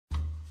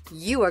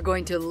You are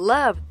going to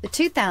love the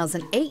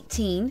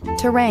 2018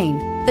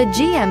 Terrain. The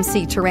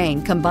GMC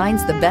Terrain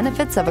combines the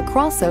benefits of a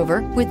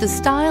crossover with the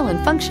style and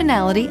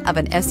functionality of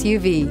an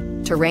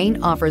SUV.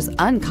 Terrain offers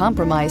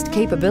uncompromised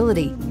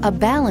capability, a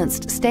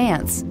balanced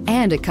stance,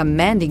 and a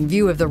commanding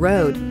view of the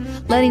road,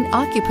 letting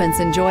occupants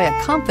enjoy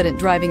a confident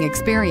driving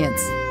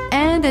experience.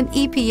 And an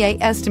EPA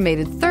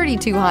estimated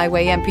 32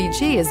 highway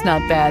MPG is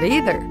not bad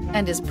either,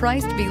 and is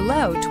priced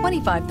below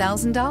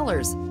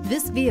 $25,000.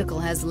 This vehicle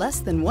has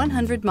less than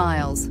 100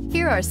 miles.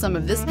 Here are some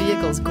of this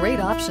vehicle's great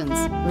options: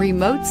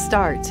 remote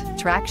start,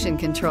 traction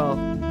control,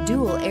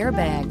 dual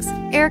airbags,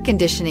 air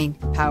conditioning,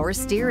 power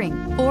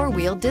steering,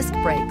 four-wheel disc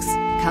brakes,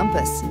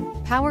 compass,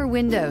 power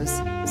windows,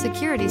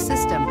 security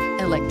system,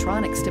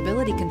 electronic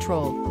stability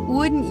control.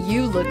 Wouldn't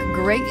you look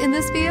great in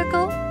this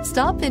vehicle?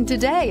 Stop in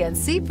today and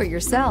see for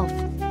yourself.